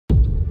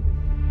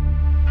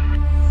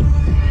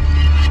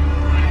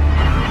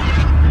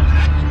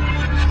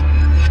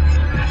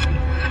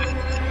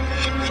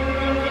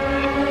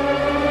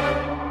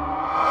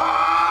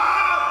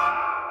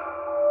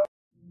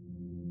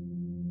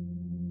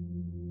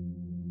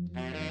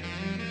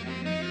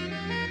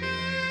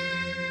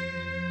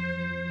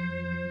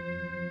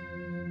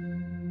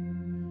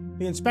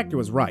The inspector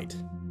was right.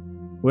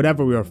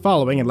 Whatever we were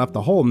following had left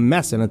a whole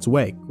mess in its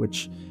wake,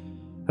 which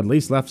at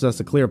least left us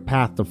a clear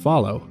path to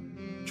follow.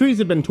 Trees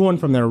had been torn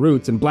from their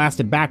roots and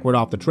blasted backward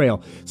off the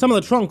trail. Some of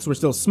the trunks were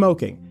still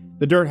smoking.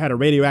 The dirt had a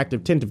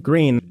radioactive tint of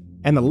green,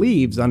 and the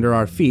leaves under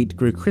our feet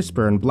grew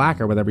crisper and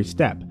blacker with every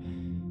step.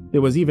 There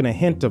was even a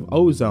hint of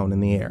ozone in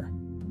the air.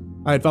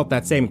 I had felt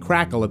that same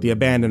crackle at the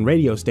abandoned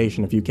radio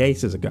station a few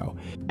cases ago,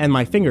 and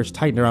my fingers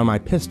tightened around my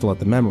pistol at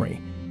the memory.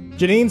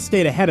 Janine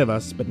stayed ahead of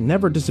us, but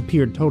never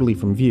disappeared totally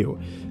from view.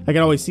 I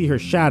could always see her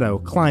shadow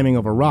climbing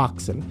over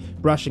rocks and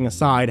brushing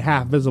aside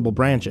half-visible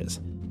branches.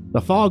 The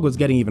fog was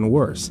getting even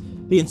worse.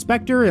 The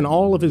inspector, in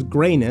all of his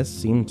grayness,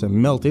 seemed to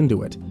melt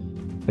into it.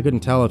 I couldn't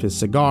tell if his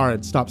cigar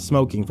had stopped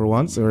smoking for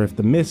once, or if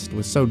the mist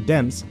was so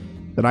dense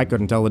that I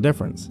couldn't tell the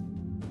difference.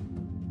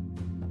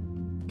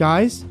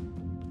 "Guys?"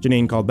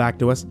 Janine called back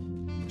to us.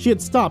 She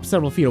had stopped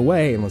several feet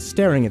away and was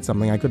staring at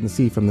something I couldn't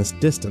see from this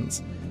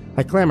distance.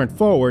 I clambered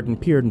forward and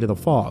peered into the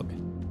fog.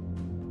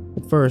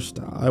 At first,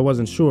 I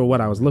wasn't sure what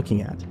I was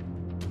looking at.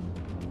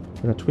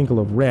 Then a twinkle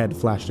of red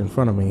flashed in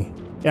front of me.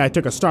 I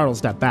took a startled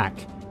step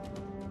back.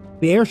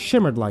 The air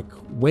shimmered like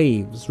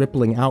waves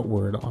rippling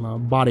outward on a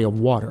body of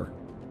water.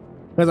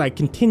 As I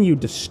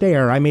continued to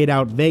stare, I made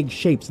out vague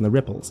shapes in the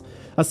ripples.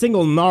 A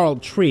single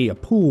gnarled tree, a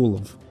pool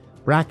of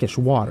brackish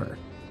water,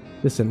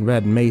 distant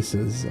red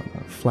mesas on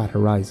a flat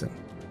horizon.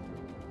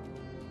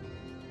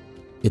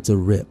 "It's a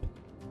rip,"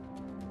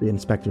 the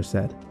inspector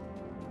said.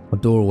 "A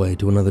doorway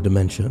to another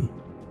dimension.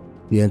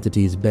 The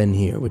entity's been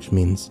here, which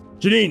means..."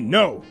 "Janine,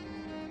 no!"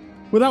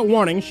 Without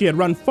warning, she had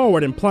run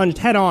forward and plunged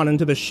head-on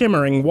into the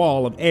shimmering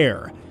wall of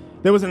air.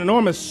 There was an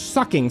enormous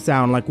sucking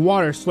sound like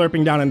water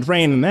slurping down a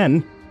drain, and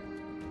then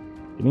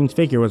Janine's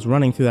figure was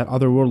running through that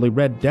otherworldly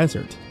red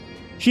desert.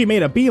 She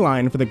made a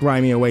beeline for the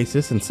grimy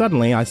oasis, and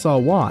suddenly I saw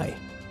why.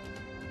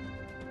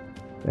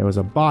 There was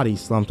a body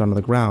slumped onto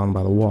the ground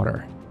by the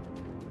water.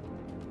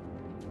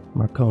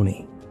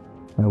 "Marconi,"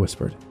 I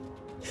whispered.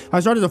 I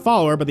started to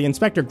follow her, but the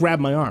inspector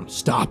grabbed my arm.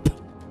 "Stop,"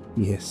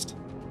 he hissed.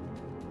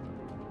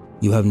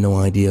 "You have no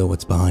idea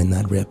what's behind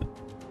that rip.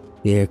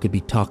 The air could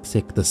be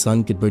toxic, the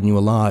sun could burn you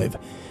alive.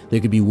 There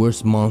could be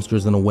worse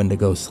monsters than a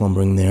Wendigo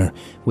slumbering there,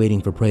 waiting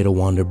for prey to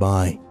wander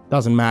by."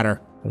 "Doesn't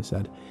matter," I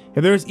said.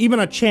 "If there's even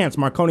a chance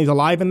Marconi's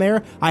alive in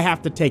there, I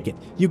have to take it.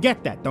 You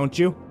get that, don't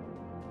you?"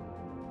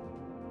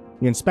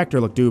 The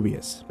inspector looked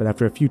dubious, but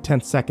after a few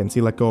tense seconds,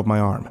 he let go of my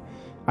arm.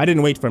 I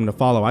didn't wait for him to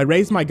follow. I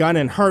raised my gun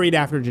and hurried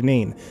after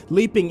Janine,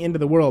 leaping into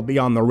the world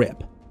beyond the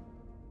rip.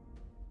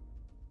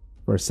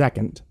 For a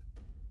second,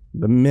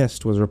 the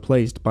mist was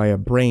replaced by a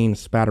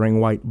brain-spattering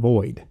white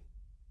void,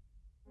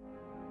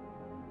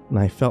 and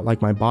I felt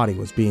like my body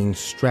was being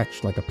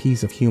stretched like a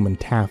piece of human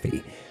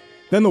taffy.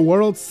 Then the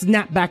world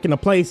snapped back into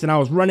place, and I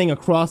was running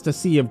across a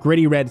sea of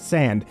gritty red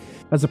sand.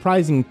 A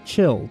surprising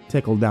chill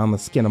tickled down the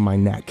skin of my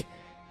neck.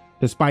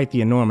 Despite the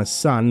enormous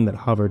sun that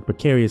hovered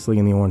precariously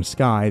in the orange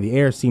sky, the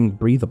air seemed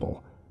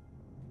breathable.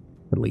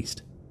 At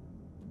least.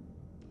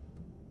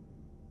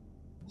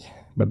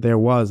 But there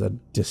was a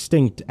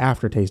distinct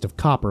aftertaste of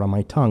copper on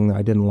my tongue that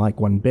I didn't like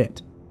one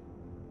bit.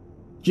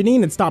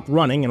 Janine had stopped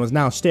running and was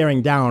now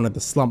staring down at the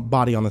slumped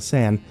body on the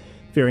sand.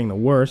 Fearing the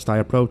worst, I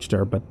approached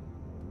her, but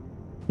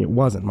it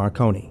wasn't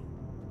Marconi.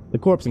 The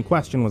corpse in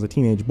question was a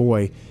teenage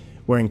boy,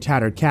 wearing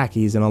tattered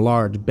khakis and a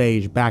large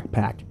beige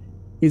backpack.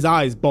 His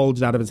eyes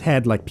bulged out of his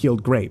head like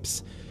peeled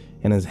grapes,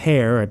 and his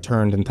hair had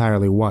turned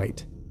entirely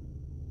white.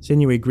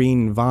 Sinewy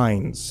green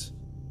vines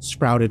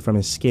sprouted from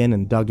his skin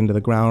and dug into the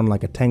ground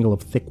like a tangle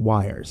of thick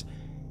wires.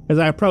 As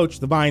I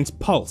approached, the vines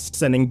pulsed,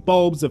 sending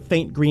bulbs of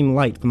faint green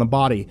light from the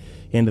body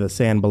into the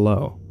sand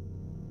below.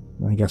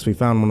 "I guess we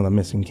found one of the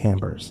missing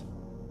campers,"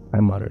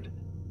 I muttered,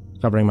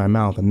 covering my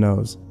mouth and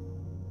nose.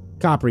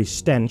 Coppery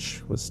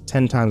stench was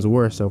 10 times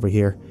worse over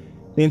here.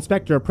 The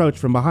inspector approached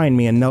from behind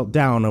me and knelt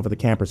down over the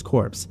camper's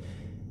corpse.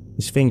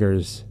 His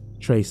fingers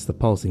traced the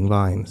pulsing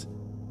vines,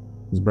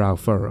 his brow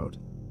furrowed.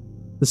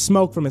 The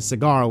smoke from his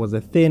cigar was a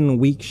thin,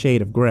 weak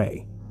shade of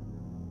gray.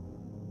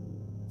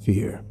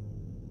 "Fear,"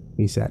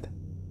 he said.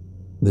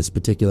 "This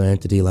particular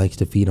entity likes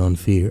to feed on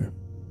fear.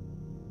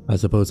 I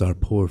suppose our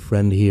poor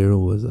friend here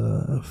was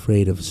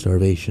afraid of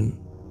starvation,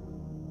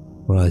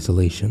 or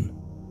isolation,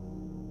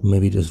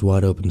 maybe just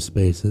wide open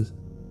spaces.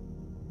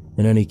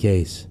 In any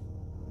case,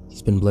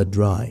 he's been bled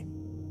dry.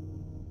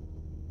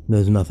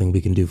 There's nothing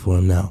we can do for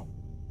him now."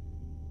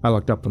 I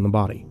looked up from the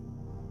body,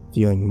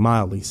 feeling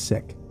mildly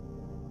sick,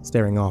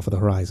 staring off at the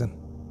horizon.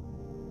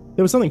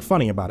 There was something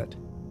funny about it.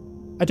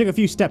 I took a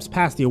few steps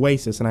past the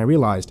oasis and I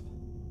realized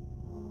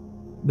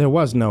there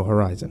was no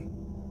horizon.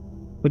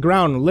 The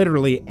ground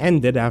literally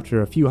ended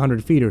after a few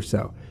hundred feet or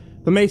so.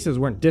 The mesas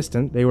weren't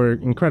distant, they were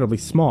incredibly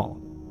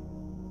small.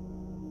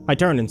 I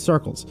turned in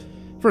circles.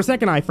 For a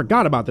second I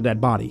forgot about the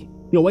dead body.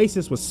 The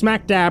oasis was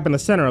smack dab in the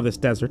center of this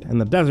desert, and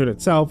the desert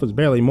itself was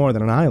barely more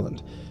than an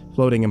island,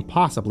 floating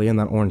impossibly in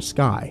that orange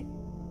sky.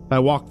 If I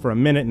walked for a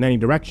minute in any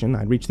direction,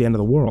 I'd reach the end of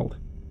the world.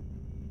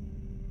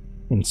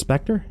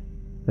 "Inspector?"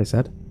 I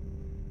said.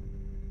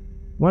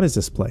 "What is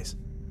this place?"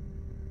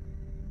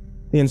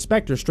 The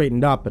inspector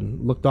straightened up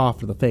and looked off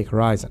to the fake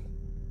horizon.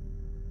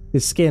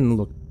 His skin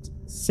looked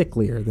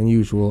sicklier than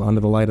usual under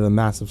the light of the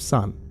massive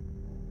sun.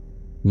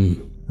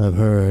 I've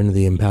heard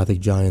the empathic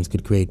giants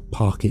could create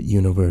pocket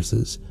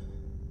universes,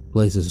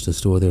 places to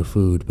store their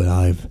food, but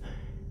I've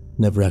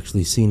never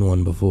actually seen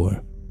one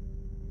before.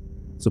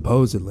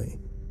 Supposedly,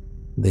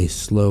 they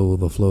slow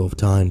the flow of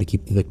time to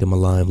keep the victim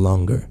alive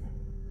longer,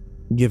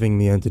 giving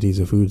the entities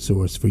a food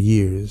source for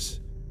years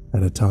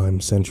at a time,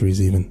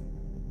 centuries even.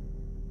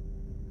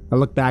 I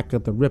looked back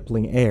at the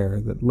rippling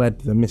air that led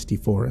to the misty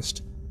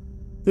forest.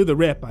 Through the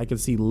rip, I could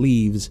see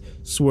leaves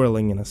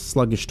swirling in a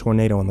sluggish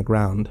tornado on the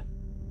ground,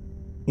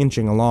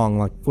 inching along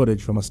like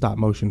footage from a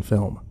stop-motion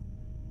film.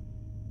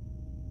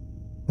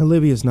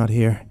 "Olivia's not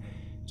here,"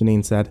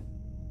 Janine said.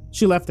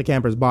 She left the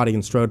camper's body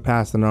and strode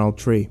past the gnarled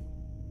tree.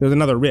 There was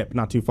another rip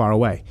not too far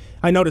away.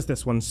 I noticed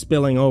this one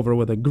spilling over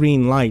with a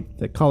green light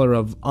the color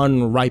of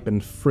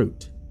unripened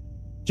fruit.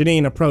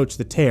 Janine approached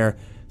the tear,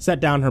 set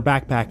down her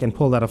backpack, and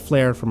pulled out a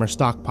flare from her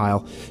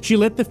stockpile. She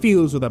lit the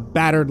fuse with a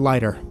battered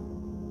lighter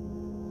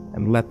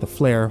and let the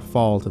flare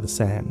fall to the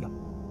sand.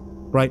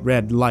 Bright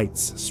red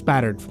lights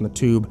spattered from the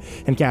tube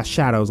and cast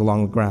shadows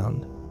along the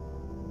ground.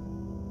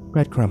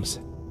 "Breadcrumbs,"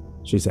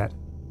 she said.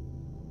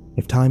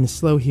 "If time is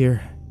slow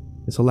here,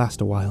 this will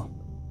last a while.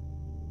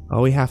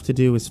 All we have to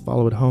do is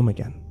follow it home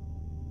again."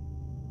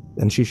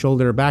 Then she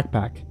shouldered her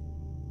backpack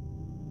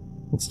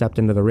and stepped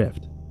into the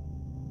rift.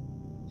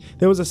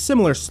 There was a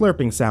similar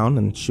slurping sound,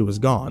 and she was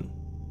gone.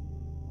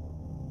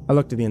 I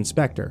looked at the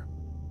inspector.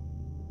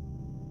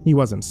 He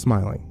wasn't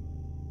smiling,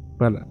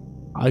 but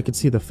I could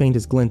see the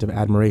faintest glint of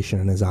admiration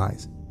in his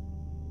eyes.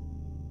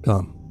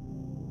 "Come.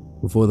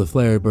 Before the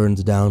flare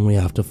burns down, we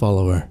have to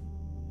follow her."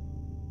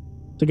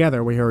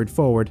 Together, we hurried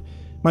forward.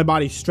 My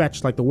body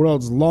stretched like the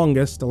world's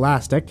longest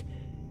elastic,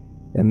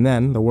 and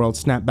then the world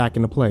snapped back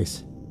into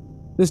place.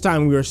 This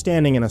time we were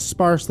standing in a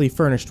sparsely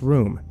furnished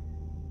room,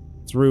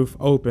 its roof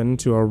open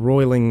to a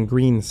roiling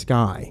green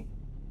sky.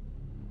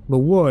 The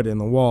wood in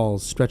the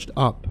walls stretched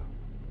up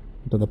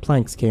until the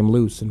planks came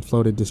loose and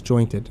floated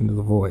disjointed into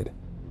the void.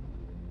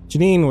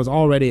 Janine was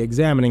already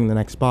examining the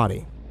next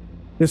body.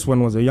 This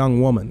one was a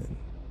young woman,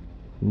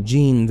 in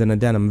jeans and a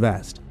denim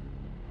vest.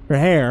 Her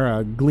hair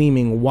a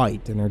gleaming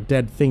white and her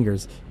dead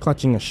fingers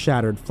clutching a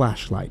shattered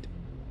flashlight.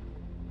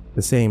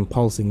 The same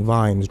pulsing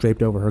vines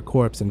draped over her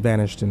corpse and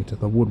vanished into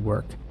the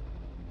woodwork.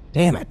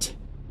 "Damn it,"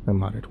 I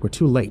muttered. "We're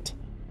too late."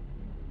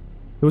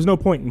 There was no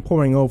point in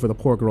poring over the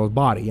poor girl's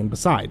body, and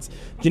besides,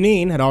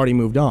 Janine had already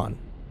moved on.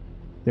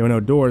 There were no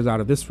doors out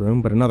of this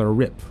room, but another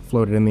rip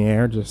floated in the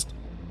air just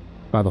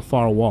by the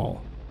far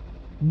wall.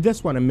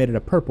 This one emitted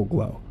a purple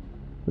glow,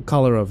 the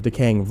color of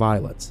decaying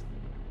violets.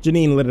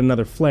 Janine lit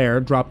another flare,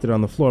 dropped it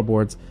on the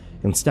floorboards,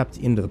 and stepped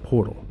into the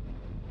portal.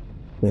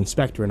 The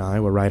inspector and I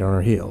were right on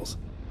our heels.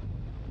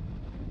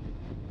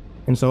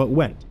 And so it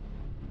went.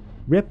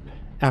 Rip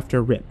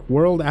after rip,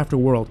 world after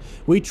world,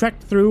 we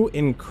trekked through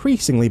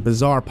increasingly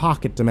bizarre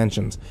pocket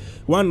dimensions.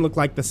 One looked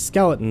like the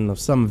skeleton of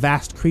some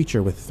vast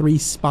creature with 3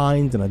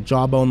 spines and a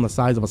jawbone the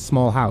size of a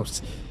small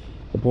house.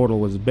 The portal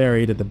was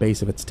buried at the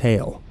base of its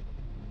tail.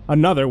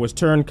 Another was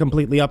turned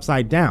completely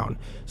upside down,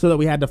 so that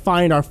we had to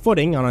find our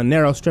footing on a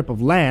narrow strip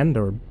of land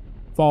or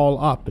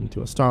fall up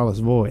into a starless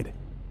void.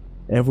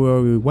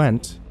 Everywhere we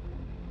went,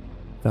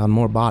 found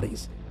more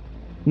bodies.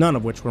 None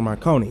of which were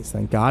Marconi's,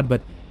 thank God,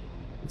 but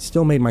it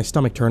still made my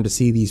stomach turn to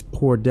see these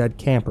poor dead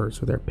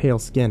campers with their pale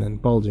skin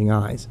and bulging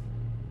eyes.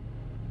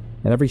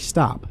 At every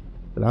stop,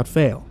 without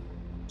fail,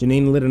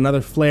 Janine lit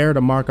another flare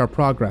to mark our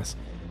progress.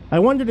 I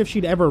wondered if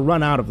she'd ever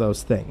run out of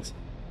those things.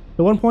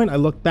 At one point, I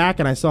looked back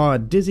and I saw a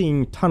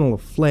dizzying tunnel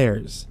of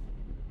flares,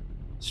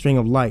 a string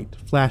of light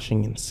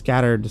flashing in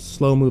scattered,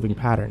 slow-moving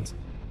patterns.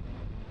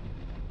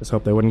 Just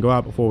hoped they wouldn't go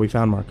out before we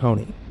found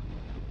Marconi.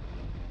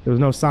 There was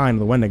no sign of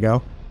the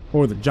Wendigo,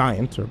 or the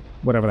giant, or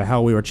whatever the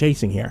hell we were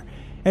chasing here,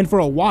 and for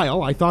a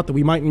while I thought that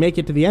we might make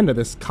it to the end of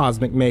this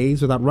cosmic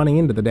maze without running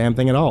into the damn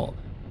thing at all.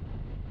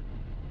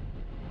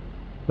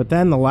 But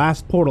then the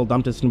last portal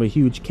dumped us into a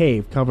huge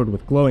cave covered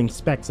with glowing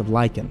specks of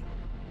lichen.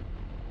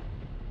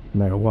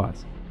 And there it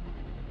was.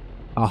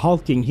 A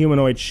hulking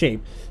humanoid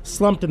shape,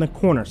 slumped in the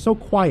corner, so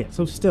quiet,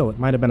 so still, it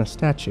might have been a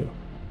statue.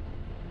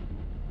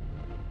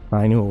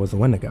 I knew it was the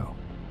Wendigo.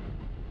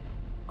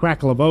 The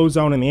crackle of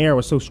ozone in the air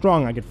was so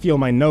strong I could feel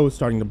my nose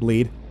starting to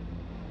bleed.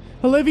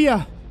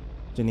 "Olivia!"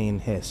 Janine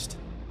hissed.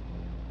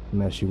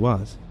 And there she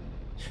was.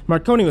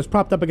 Marconi was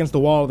propped up against the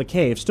wall of the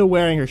cave, still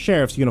wearing her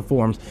sheriff's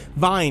uniforms,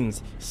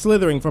 vines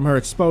slithering from her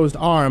exposed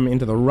arm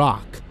into the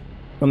rock.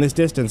 From this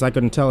distance, I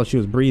couldn't tell if she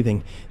was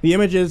breathing. The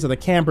images of the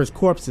campers'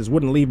 corpses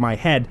wouldn't leave my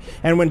head,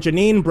 and when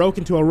Janine broke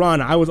into a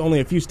run, I was only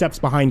a few steps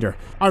behind her.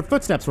 Our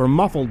footsteps were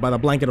muffled by the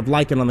blanket of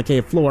lichen on the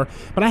cave floor,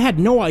 but I had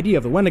no idea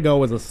if the Wendigo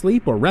was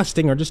asleep or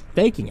resting or just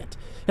faking it.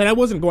 And I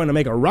wasn't going to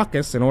make a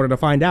ruckus in order to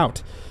find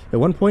out. At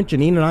one point,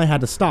 Janine and I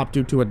had to stop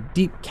due to a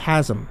deep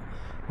chasm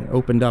that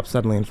opened up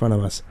suddenly in front of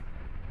us,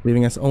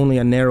 leaving us only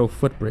a narrow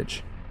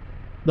footbridge.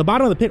 The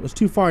bottom of the pit was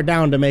too far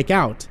down to make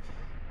out,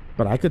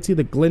 but I could see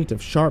the glint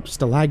of sharp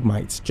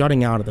stalagmites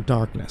jutting out of the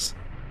darkness.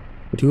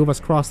 The two of us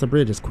crossed the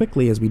bridge as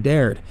quickly as we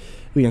dared,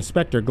 the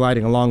inspector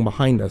gliding along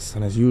behind us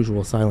on his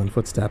usual silent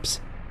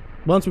footsteps.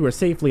 Once we were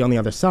safely on the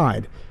other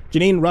side,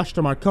 Janine rushed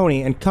to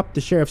Marconi and cupped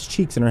the sheriff's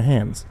cheeks in her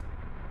hands.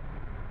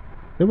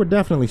 There were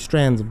definitely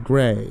strands of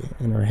gray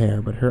in her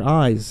hair, but her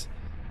eyes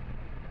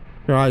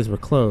were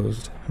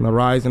closed, and the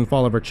rise and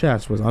fall of her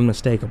chest was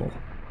unmistakable.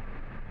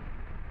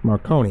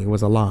 Marconi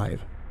was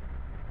alive.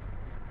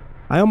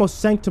 I almost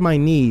sank to my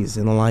knees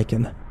in the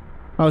lichen.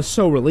 I was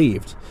so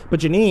relieved,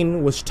 but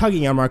Janine was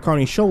tugging on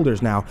Marconi's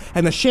shoulders now,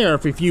 and the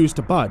sheriff refused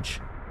to budge.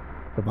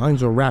 The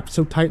vines were wrapped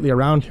so tightly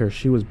around her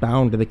she was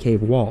bound to the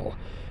cave wall.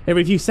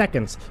 Every few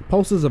seconds,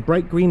 pulses of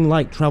bright green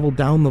light traveled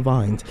down the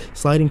vines,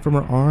 sliding from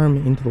her arm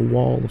into the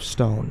wall of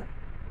stone.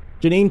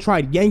 Janine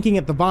tried yanking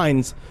at the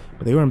vines,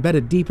 but they were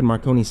embedded deep in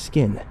Marconi's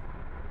skin.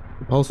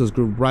 The pulses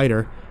grew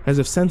brighter, as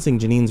if sensing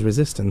Janine's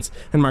resistance,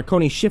 and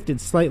Marconi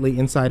shifted slightly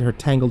inside her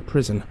tangled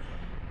prison.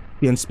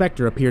 The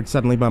inspector appeared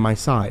suddenly by my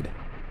side.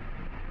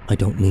 "I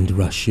don't mean to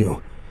rush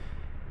you,"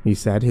 he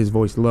said, his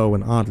voice low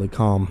and oddly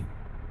calm.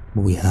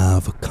 "But we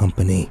have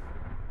company."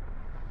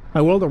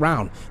 I whirled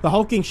around. The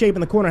hulking shape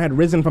in the corner had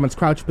risen from its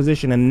crouched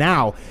position, and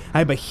now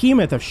a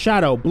behemoth of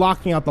shadow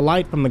blocking out the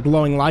light from the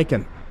glowing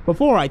lichen.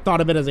 Before, I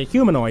thought of it as a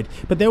humanoid,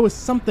 but there was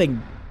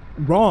something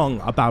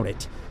wrong about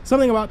it.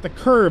 Something about the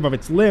curve of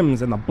its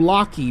limbs and the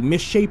blocky,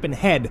 misshapen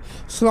head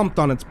slumped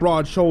on its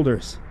broad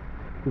shoulders.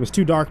 It was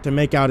too dark to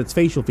make out its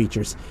facial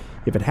features,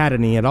 if it had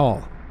any at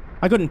all.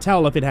 I couldn't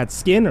tell if it had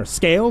skin or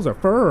scales or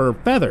fur or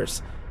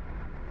feathers.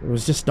 It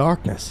was just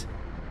darkness.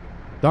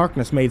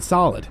 Darkness made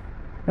solid.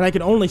 And I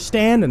could only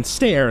stand and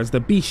stare as the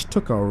beast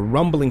took a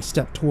rumbling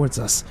step towards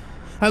us.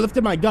 I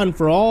lifted my gun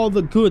for all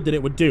the good that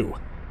it would do.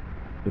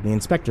 But the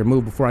inspector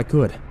moved before I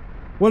could.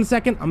 1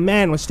 second, a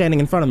man was standing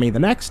in front of me. The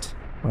next,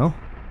 well,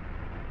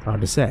 hard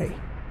to say.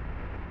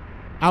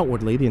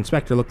 Outwardly, the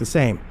inspector looked the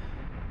same,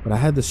 but I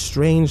had the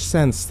strange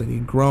sense that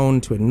he'd grown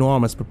to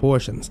enormous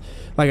proportions,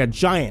 like a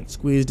giant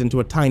squeezed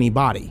into a tiny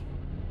body.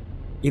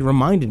 It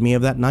reminded me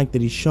of that night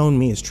that he'd shown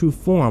me his true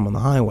form on the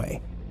highway.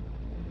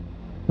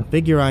 A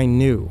figure I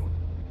knew.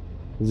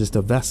 Was just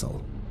a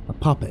vessel, a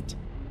puppet.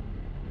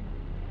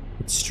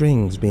 Its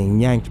strings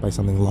being yanked by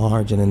something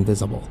large and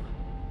invisible.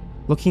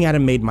 Looking at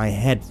him made my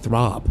head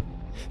throb.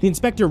 The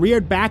inspector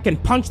reared back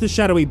and punched the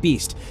shadowy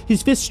beast.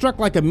 His fist struck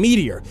like a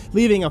meteor,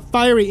 leaving a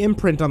fiery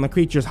imprint on the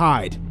creature's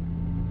hide,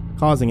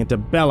 causing it to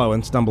bellow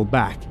and stumble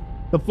back.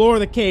 The floor of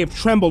the cave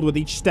trembled with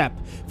each step.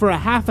 For a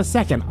half a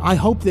second, I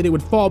hoped that it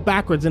would fall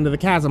backwards into the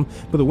chasm,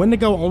 but the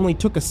Wendigo only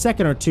took a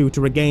second or two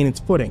to regain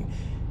its footing.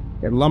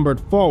 It lumbered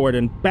forward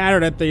and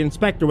battered at the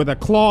inspector with a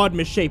clawed,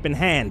 misshapen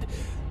hand.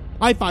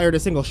 I fired a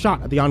single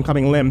shot at the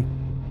oncoming limb,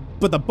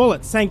 but the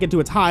bullet sank into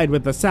its hide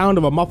with the sound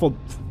of a muffled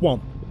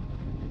thwomp.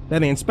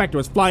 Then the inspector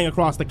was flying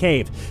across the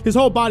cave. His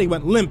whole body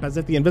went limp as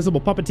if the invisible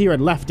puppeteer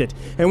had left it,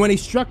 and when he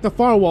struck the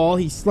far wall,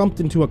 he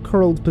slumped into a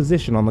curled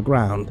position on the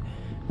ground.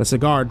 The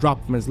cigar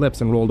dropped from his lips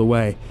and rolled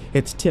away.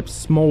 Its tip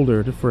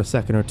smoldered for a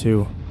second or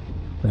two,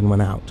 then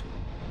went out.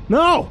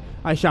 "No!"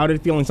 I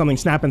shouted, feeling something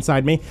snap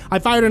inside me. I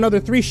fired another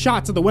 3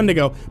 shots at the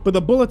Wendigo, but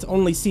the bullets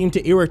only seemed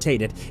to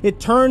irritate it. It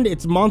turned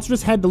its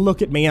monstrous head to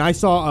look at me, and I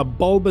saw a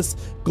bulbous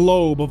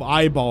globe of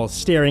eyeballs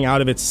staring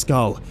out of its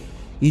skull,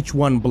 each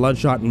one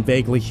bloodshot and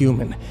vaguely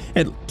human.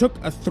 It took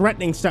a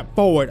threatening step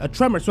forward. A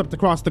tremor swept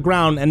across the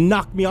ground and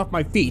knocked me off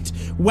my feet,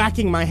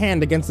 whacking my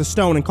hand against the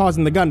stone and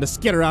causing the gun to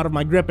skitter out of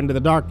my grip into the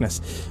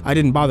darkness. I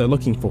didn't bother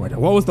looking for it.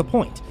 What was the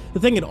point? The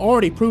thing had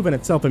already proven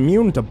itself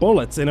immune to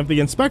bullets, and if the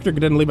inspector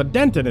didn't leave a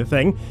dent in the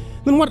thing,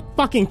 then what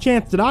fucking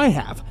chance did I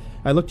have?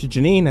 I looked at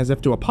Janine as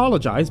if to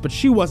apologize, but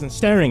she wasn't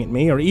staring at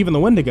me or even the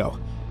Wendigo.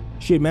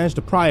 She had managed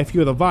to pry a few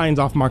of the vines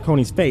off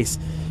Marconi's face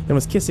and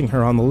was kissing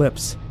her on the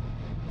lips,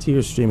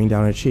 tears streaming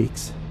down her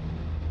cheeks.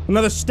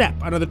 Another step,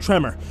 another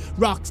tremor.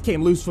 Rocks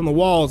came loose from the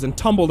walls and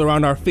tumbled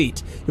around our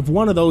feet. If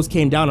one of those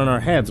came down on our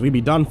heads, we'd be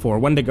done for,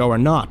 Wendigo or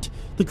not.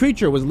 The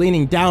creature was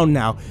leaning down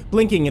now,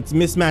 blinking its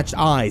mismatched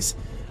eyes.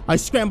 I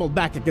scrambled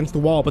back against the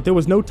wall, but there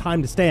was no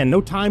time to stand,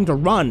 no time to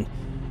run,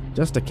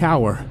 just to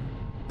cower.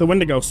 The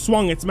Wendigo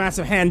swung its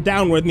massive hand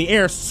downward, and the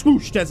air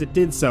swooshed as it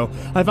did so.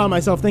 I found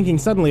myself thinking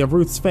suddenly of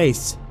Ruth's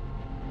face.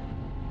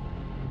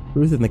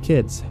 Ruth and the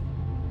kids.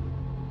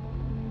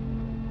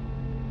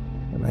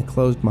 And I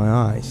closed my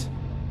eyes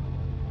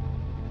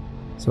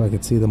so I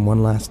could see them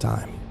one last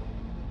time.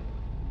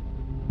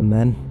 And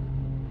then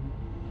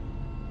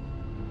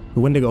the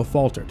Wendigo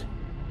faltered.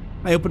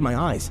 I opened my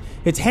eyes.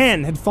 Its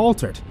hand had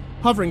faltered,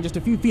 hovering just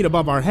a few feet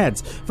above our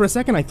heads. For a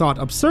second I thought,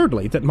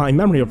 absurdly, that my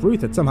memory of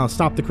Ruth had somehow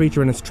stopped the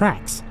creature in its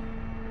tracks.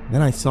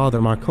 Then I saw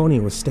that Marconi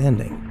was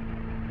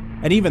standing.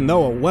 And even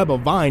though a web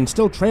of vines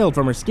still trailed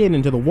from her skin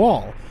into the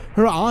wall,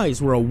 her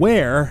eyes were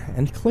aware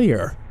and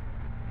clear.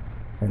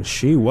 And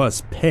she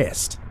was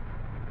pissed.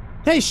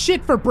 "Hey,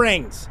 shit for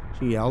brains!"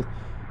 she yelled.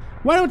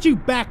 "Why don't you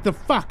back the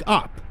fuck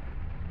up?"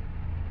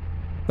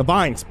 The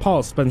vines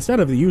pulsed, but instead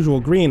of the usual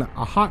green,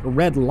 a hot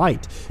red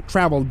light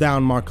traveled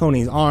down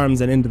Marconi's arms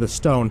and into the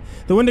stone.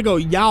 The Wendigo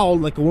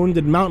yowled like a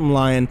wounded mountain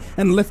lion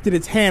and lifted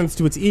its hands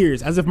to its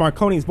ears, as if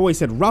Marconi's voice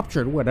had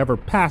ruptured whatever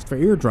passed for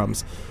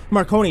eardrums.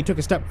 Marconi took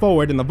a step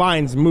forward, and the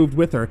vines moved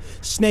with her,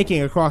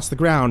 snaking across the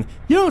ground.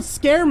 "You don't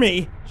scare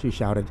me!" she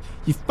shouted.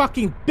 "You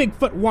fucking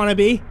Bigfoot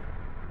wannabe!"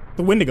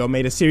 The Wendigo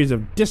made a series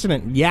of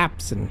dissonant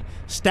yaps and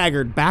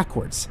staggered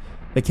backwards.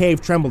 The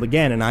cave trembled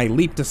again, and I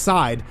leaped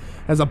aside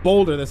as a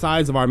boulder the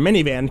size of our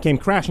minivan came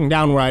crashing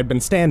down where I had been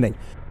standing.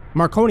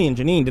 Marconi and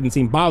Janine didn't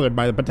seem bothered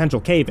by the potential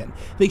cave-in.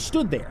 They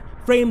stood there,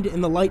 framed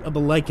in the light of the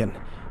lichen.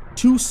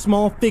 Two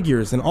small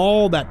figures in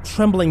all that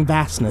trembling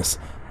vastness.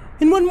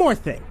 "And one more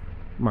thing,"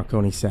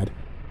 Marconi said.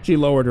 She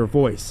lowered her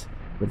voice,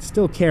 but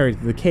still carried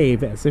through the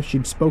cave as if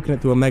she'd spoken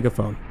it through a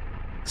megaphone.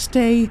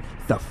 "Stay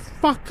the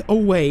fuck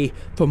away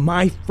from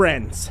my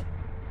friends."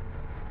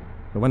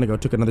 The Wendigo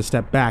took another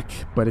step back,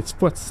 but its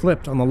foot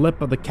slipped on the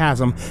lip of the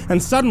chasm,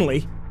 and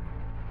suddenly,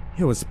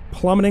 it was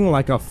plummeting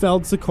like a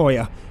felled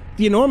sequoia.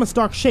 The enormous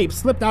dark shape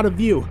slipped out of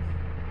view.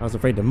 I was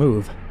afraid to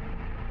move.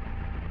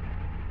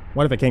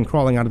 What if it came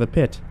crawling out of the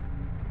pit?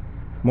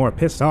 More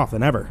pissed off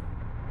than ever.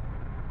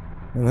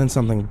 And then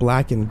something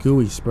black and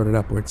gooey spurted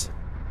upwards,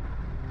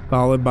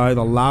 followed by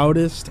the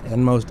loudest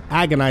and most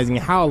agonizing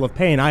howl of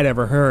pain I'd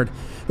ever heard.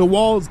 The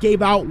walls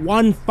gave out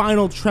one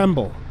final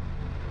tremble.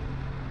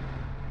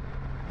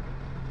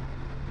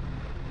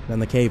 Then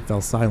the cave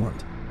fell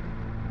silent.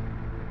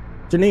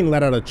 Janine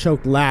let out a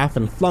choked laugh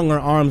and flung her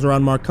arms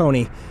around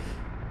Marconi.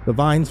 The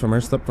vines from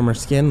her slipped from her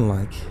skin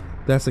like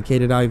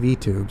desiccated IV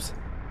tubes,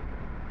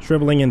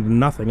 shriveling into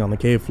nothing on the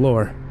cave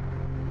floor.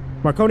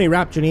 Marconi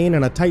wrapped Janine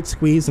in a tight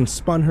squeeze and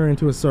spun her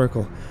into a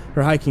circle,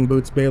 her hiking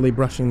boots barely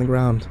brushing the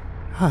ground.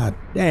 "God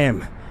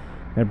damn,"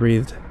 I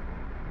breathed.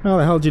 "How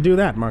the hell did you do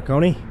that,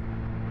 Marconi?"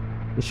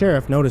 The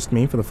sheriff noticed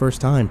me for the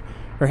first time.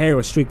 Her hair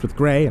was streaked with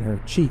gray and her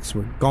cheeks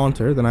were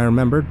gaunter than I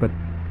remembered, but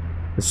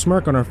the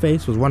smirk on her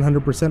face was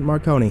 100%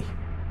 Marconi.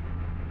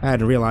 I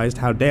hadn't realized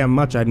how damn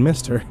much I'd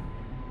missed her.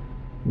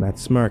 And that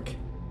smirk.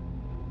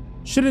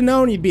 "Should've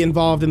known you'd be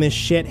involved in this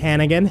shit,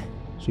 Hannigan,"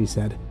 she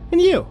said. "And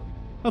you.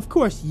 Of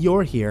course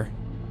you're here."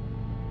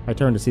 I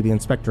turned to see the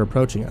inspector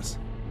approaching us,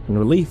 and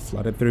relief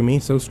flooded through me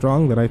so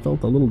strong that I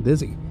felt a little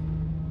dizzy.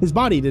 His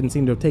body didn't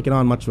seem to have taken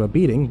on much of a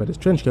beating, but his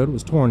trench coat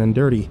was torn and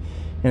dirty,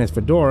 and his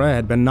fedora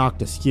had been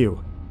knocked askew.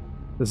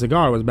 The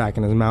cigar was back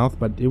in his mouth,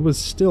 but it was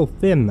still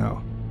thin,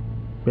 though.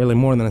 Barely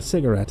more than a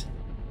cigarette.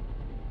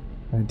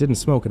 And it didn't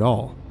smoke at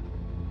all.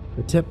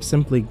 The tip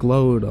simply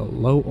glowed a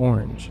low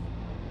orange.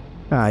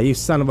 "Ah, you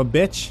son of a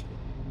bitch.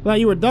 Thought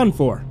you were done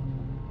for."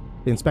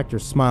 The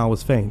inspector's smile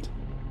was faint.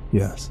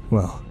 "Yes,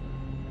 well,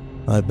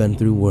 I've been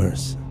through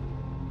worse.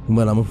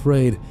 But I'm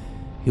afraid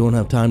you won't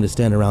have time to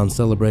stand around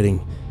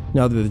celebrating.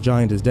 Now that the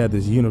giant is dead,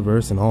 this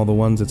universe and all the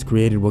ones it's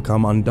created will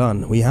come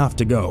undone. We have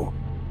to go."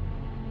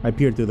 I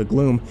peered through the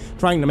gloom,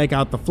 trying to make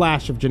out the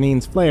flash of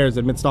Janine's flares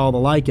amidst all the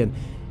lichen.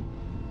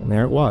 And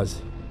there it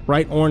was.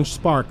 Bright orange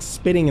sparks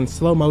spitting in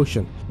slow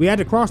motion. We had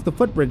to cross the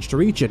footbridge to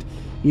reach it.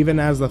 Even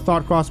as the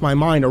thought crossed my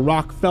mind, a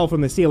rock fell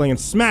from the ceiling and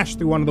smashed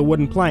through one of the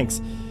wooden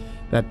planks.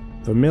 That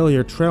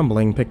familiar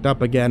trembling picked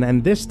up again,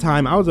 and this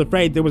time I was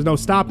afraid there was no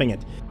stopping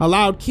it. A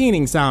loud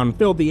keening sound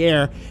filled the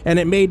air, and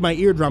it made my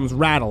eardrums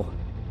rattle.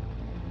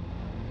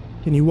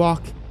 "Can you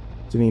walk?"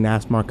 Janine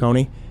asked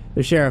Marconi.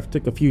 The sheriff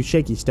took a few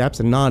shaky steps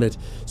and nodded.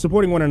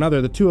 Supporting one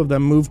another, the two of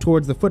them moved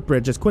towards the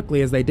footbridge as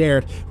quickly as they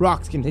dared.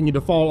 Rocks continued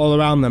to fall all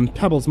around them,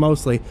 pebbles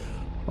mostly,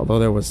 although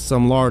there was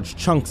some large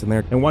chunks in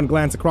there, and one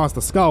glance across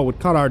the skull would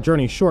cut our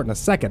journey short in a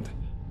second.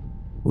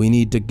 "We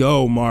need to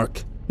go,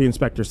 Mark," the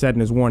inspector said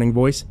in his warning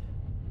voice.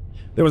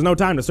 There was no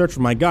time to search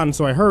for my gun,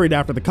 so I hurried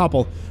after the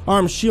couple,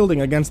 arms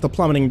shielding against the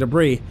plummeting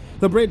debris.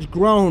 The bridge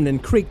groaned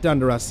and creaked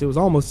under us. It was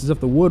almost as if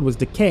the wood was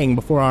decaying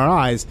before our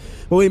eyes,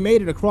 but we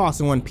made it across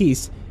in one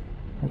piece,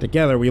 and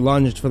together we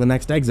lunged for the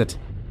next exit.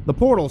 The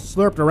portal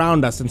slurped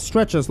around us and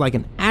stretched us like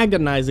an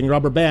agonizing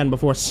rubber band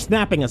before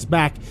snapping us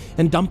back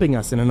and dumping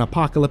us in an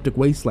apocalyptic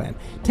wasteland.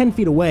 10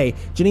 feet away,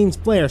 Janine's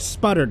flare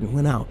sputtered and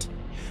went out.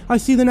 "I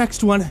see the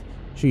next one,"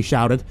 she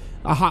shouted.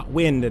 A hot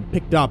wind had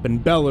picked up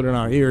and bellowed in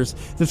our ears.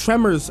 The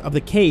tremors of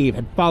the cave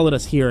had followed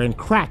us here, and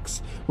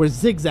cracks were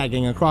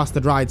zigzagging across the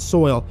dried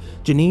soil.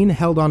 Janine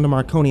held on to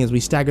Marconi as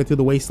we staggered through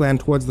the wasteland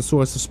towards the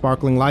source of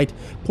sparkling light.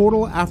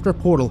 Portal after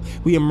portal,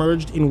 we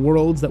emerged in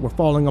worlds that were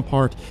falling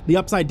apart. The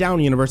upside-down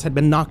universe had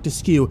been knocked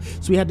askew,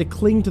 so we had to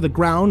cling to the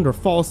ground or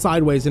fall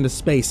sideways into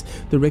space.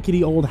 The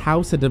rickety old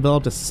house had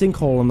developed a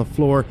sinkhole in the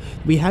floor.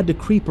 We had to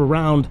creep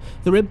around.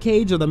 The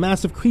ribcage of the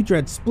massive creature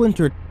had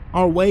splintered.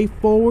 Our way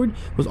forward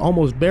was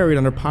almost buried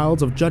under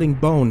piles of jutting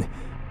bone.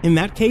 In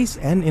that case,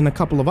 and in a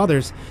couple of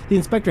others, the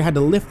inspector had to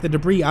lift the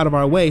debris out of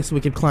our way so we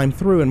could climb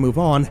through and move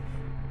on.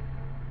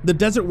 The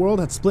desert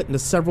world had split into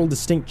several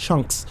distinct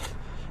chunks,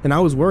 and I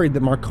was worried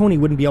that Marconi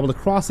wouldn't be able to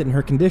cross it in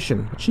her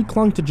condition, but she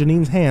clung to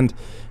Janine's hand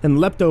and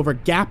leapt over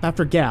gap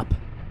after gap.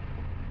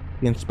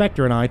 The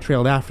inspector and I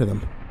trailed after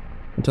them,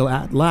 until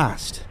at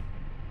last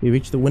we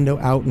reached the window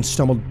out and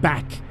stumbled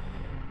back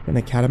in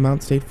a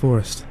Catamount State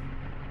Forest.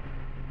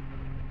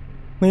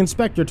 The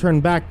inspector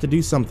turned back to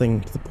do something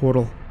to the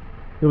portal.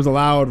 There was a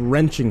loud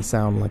wrenching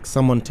sound like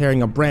someone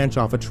tearing a branch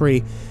off a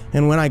tree,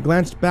 and when I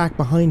glanced back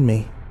behind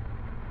me,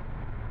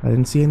 I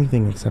didn't see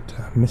anything except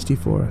a misty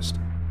forest.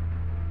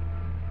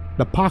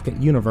 The pocket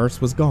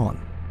universe was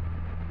gone.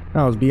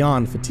 I was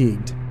beyond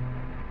fatigued.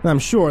 I'm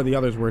sure the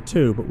others were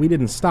too, but we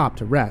didn't stop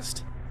to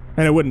rest,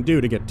 and it wouldn't do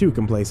to get too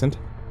complacent.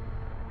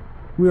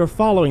 We were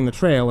following the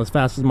trail as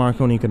fast as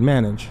Marconi could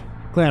manage,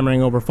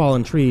 clambering over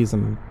fallen trees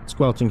and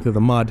squelching through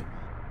the mud.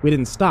 We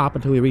didn't stop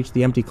until we reached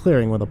the empty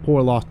clearing where the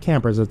poor lost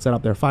campers had set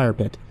up their fire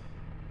pit.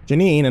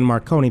 Janine and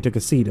Marconi took a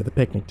seat at the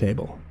picnic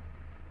table.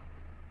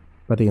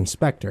 But the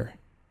inspector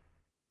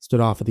stood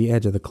off at the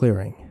edge of the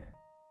clearing,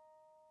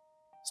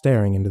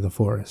 staring into the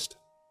forest.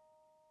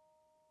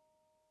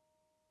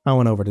 I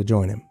went over to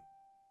join him.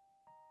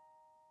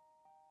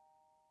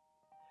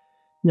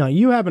 "Now,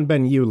 you haven't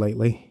been you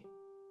lately,"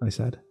 I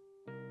said.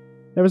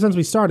 "Ever since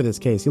we started this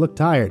case, you look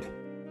tired.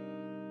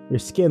 Your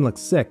skin looks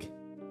sick.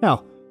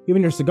 Hell,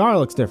 even your cigar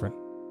looks different.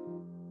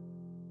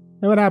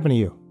 Hey, what happened to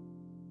you?"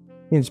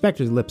 The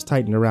inspector's lips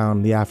tightened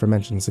around the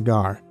aforementioned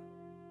cigar.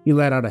 He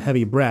let out a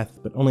heavy breath,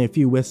 but only a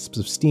few wisps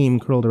of steam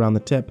curled around the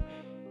tip,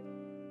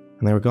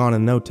 and they were gone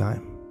in no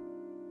time.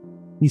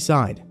 He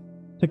sighed,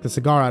 took the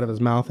cigar out of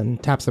his mouth,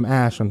 and tapped some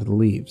ash onto the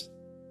leaves.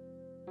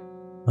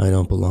 "I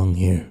don't belong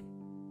here.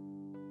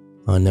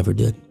 I never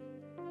did.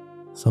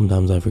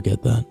 Sometimes I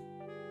forget that.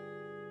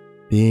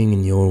 Being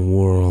in your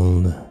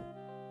world,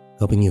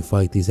 helping you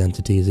fight these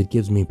entities, it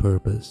gives me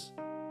purpose.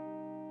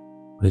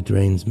 But it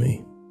drains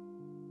me.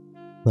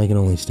 I can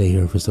only stay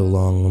here for so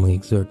long, only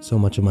exert so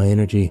much of my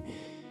energy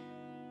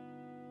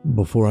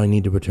before I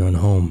need to return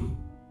home.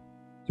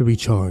 To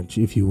recharge,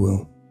 if you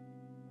will."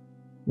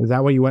 "Is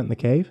that why you went in the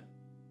cave?"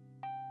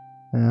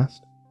 I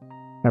asked.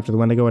 "After the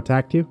Wendigo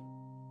attacked you?"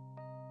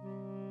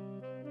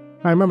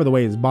 I remember the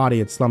way his body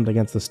had slumped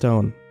against the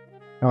stone,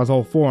 how his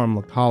whole form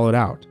looked hollowed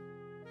out.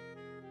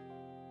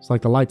 It's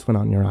like the lights went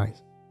out in your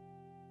eyes.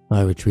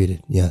 "I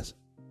retreated, yes."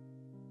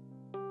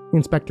 The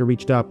inspector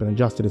reached up and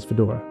adjusted his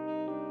fedora.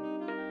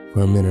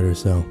 "For a minute or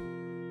so.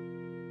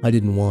 I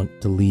didn't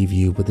want to leave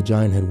you, but the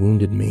giant had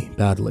wounded me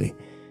badly,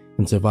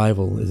 and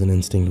survival is an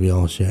instinct we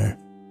all share.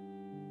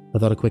 I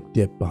thought a quick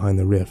dip behind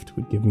the rift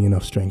would give me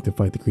enough strength to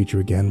fight the creature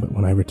again, but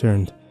when I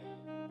returned,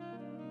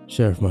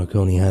 Sheriff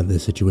Marconi had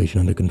this situation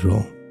under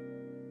control."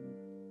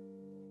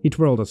 He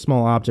twirled a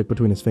small object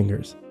between his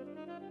fingers.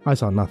 I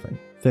saw nothing.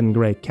 Thin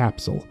gray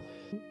capsule,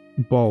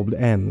 bulbed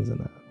ends,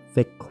 and a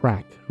thick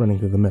crack running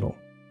through the middle.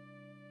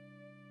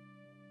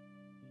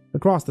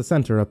 Across the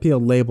center, a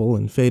peeled label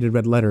in faded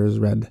red letters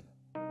read,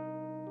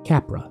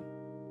 "Capra."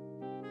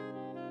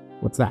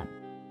 "What's that?"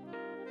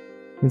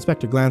 The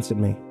inspector glanced at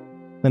me,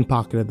 then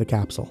pocketed the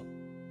capsule.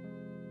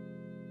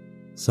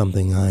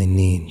 "Something I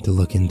need to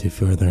look into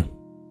further.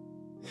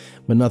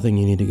 But nothing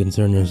you need to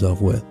concern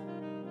yourself with.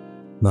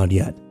 Not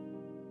yet."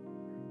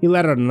 He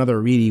let out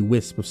another reedy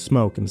wisp of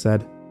smoke and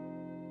said,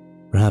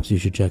 "Perhaps you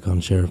should check on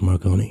Sheriff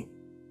Marconi."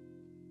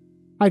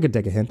 I could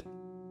take a hint.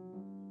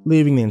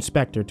 Leaving the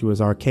inspector to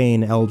his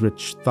arcane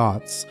eldritch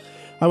thoughts,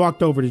 I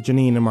walked over to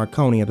Janine and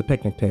Marconi at the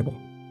picnic table.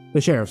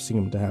 The sheriff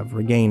seemed to have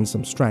regained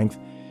some strength.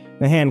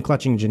 The hand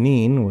clutching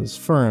Janine was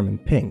firm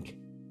and pink.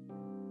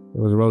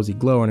 There was a rosy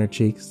glow in her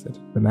cheeks that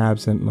had been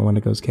absent in the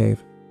Wendigo's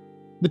cave.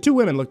 The two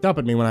women looked up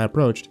at me when I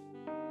approached.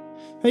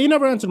 "Hey, you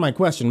never answered my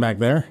question back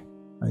there,"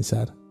 I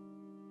said.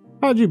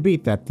 "How'd you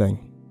beat that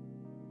thing?"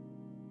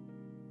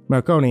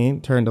 Marconi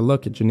turned to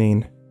look at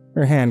Janine.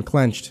 Her hand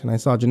clenched, and I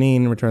saw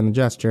Janine return the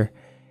gesture.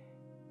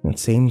 That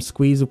same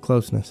squeeze of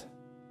closeness,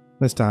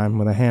 this time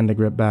with a hand to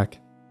grip back.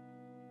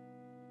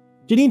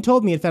 "Janine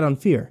told me it fed on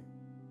fear.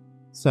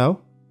 So,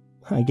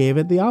 I gave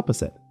it the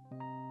opposite."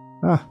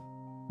 "Ah,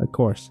 of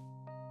course."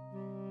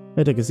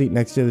 I took a seat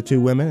next to the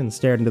two women and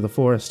stared into the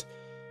forest.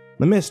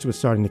 The mist was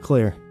starting to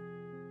clear,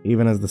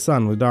 even as the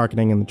sun was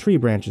darkening and the tree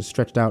branches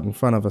stretched out in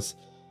front of us,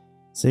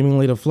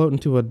 seemingly to float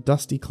into a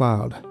dusty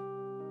cloud.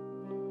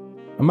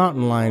 A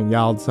mountain lion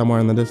yowled somewhere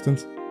in the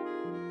distance.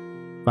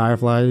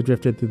 Fireflies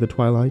drifted through the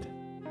twilight.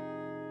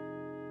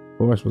 The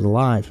forest was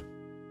alive.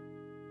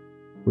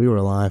 We were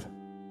alive.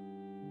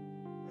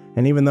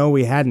 And even though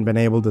we hadn't been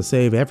able to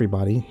save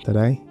everybody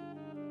today,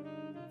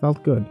 it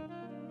felt good.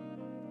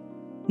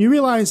 "You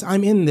realize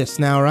I'm in this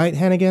now, right,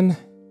 Hannigan?"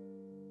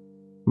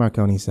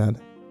 Marconi said.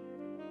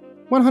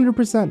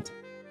 100%.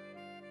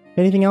 If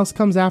anything else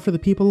comes after the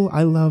people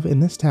I love in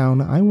this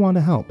town, I want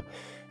to help.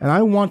 And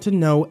I want to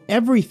know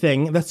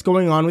everything that's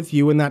going on with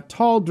you and that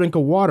tall drink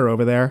of water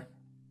over there.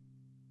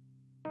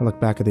 I looked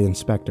back at the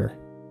inspector.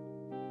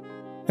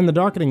 In the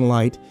darkening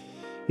light,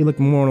 he looked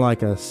more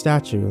like a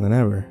statue than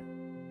ever.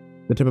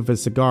 The tip of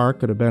his cigar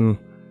could have been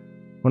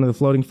one of the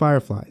floating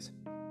fireflies.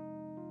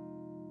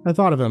 I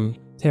thought of him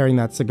tearing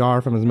that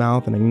cigar from his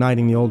mouth and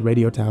igniting the old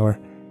radio tower.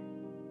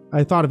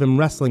 I thought of him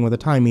wrestling with a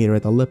time meter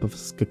at the lip of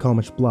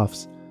Skokomish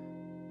Bluffs.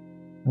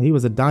 He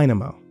was a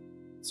dynamo,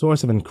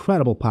 source of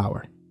incredible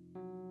power.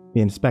 The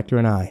inspector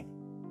and I.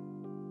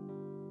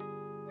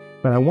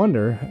 But I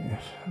wonder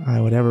if I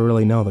would ever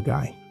really know the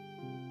guy.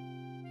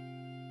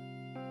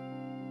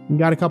 You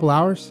got a couple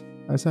hours?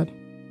 I said.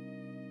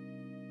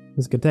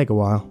 This could take a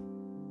while.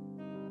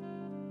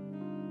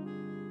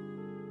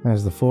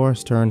 As the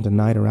forest turned to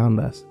night around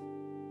us,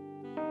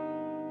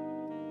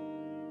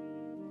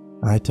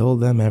 I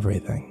told them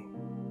everything.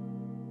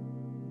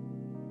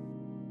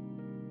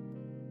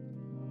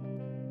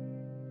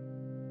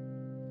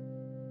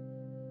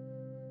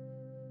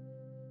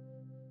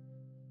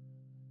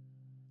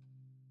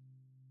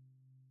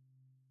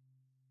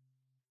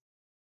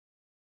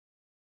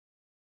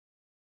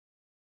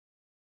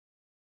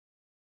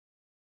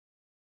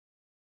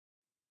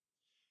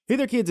 Hey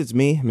there kids, it's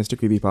me,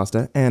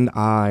 MrCreepyPasta, and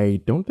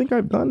I don't think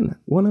I've done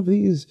one of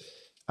these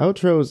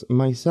outros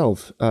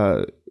myself.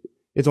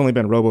 It's only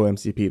been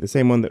RoboMCP, the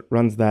same one that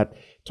runs that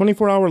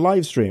 24-hour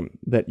live stream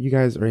that you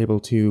guys are able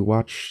to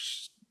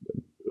watch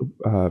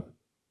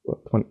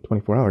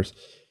 24 hours.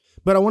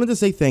 But I wanted to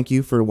say thank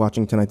you for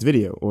watching tonight's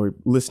video, or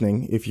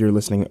listening if you're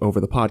listening over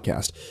the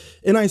podcast.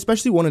 And I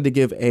especially wanted to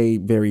give a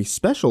very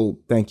special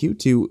thank you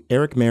to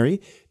Erik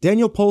Mary,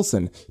 Daniel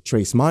Poulsen,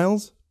 Trace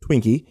Miles,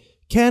 Twinkie,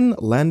 Ken,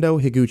 Lando,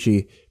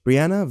 Higuchi,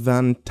 Brianna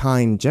van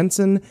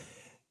Tine-Janzen,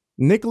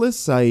 Nicholas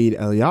Said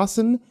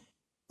Eliassen,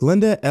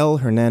 Glenda L.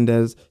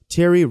 Hernandez,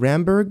 Terry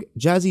Ramberg,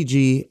 Jazzy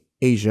G.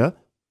 Asia,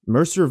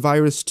 Mercer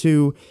Virus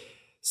 2,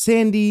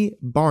 Sindee,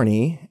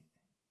 Barney,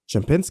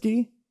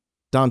 Chompski,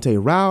 Dante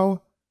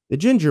Rowe, the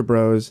Ginger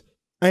Bros,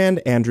 and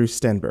Andrew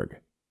Stenberg.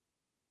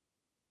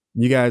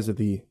 You guys are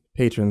the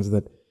patrons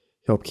that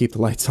help keep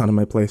the lights on in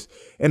my place.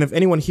 And if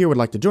anyone here would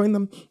like to join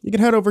them, you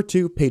can head over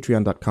to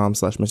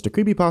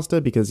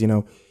patreon.com/MrCreepyPasta because, you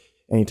know,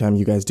 anytime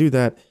you guys do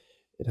that,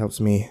 it helps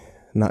me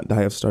not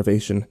die of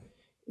starvation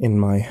in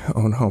my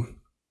own home.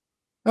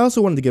 I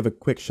also wanted to give a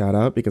quick shout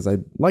out because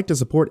I'd like to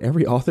support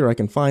every author I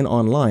can find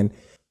online.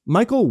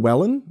 Michael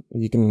Wellen,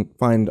 you can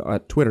find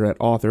at Twitter at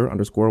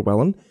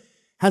author_Wellen,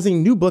 has a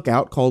new book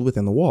out called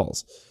Within the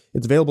Walls.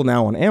 It's available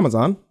now on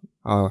Amazon.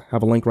 I'll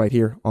have a link right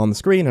here on the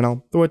screen and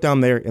I'll throw it down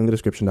there in the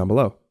description down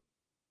below.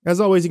 As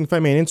always, you can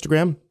find me on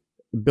Instagram,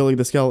 Billy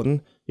the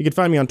Skeleton. You can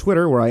find me on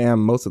Twitter, where I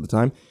am most of the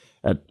time,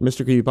 at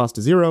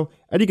MrCreepyPasta0.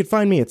 And you can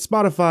find me at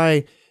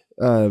Spotify,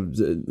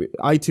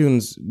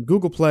 iTunes,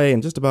 Google Play,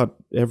 and just about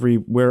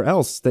everywhere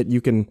else that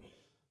you can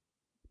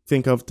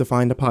think of to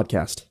find a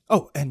podcast.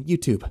 Oh, and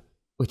YouTube,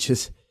 which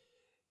is,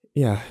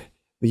 yeah,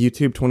 the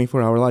YouTube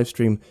 24-hour live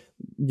stream.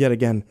 Yet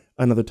again,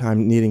 another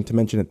time needing to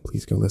mention it.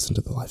 Please go listen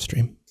to the live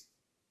stream.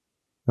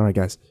 All right,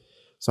 guys.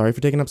 Sorry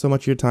for taking up so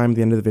much of your time at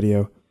the end of the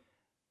video.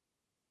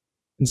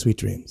 And sweet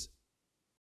dreams.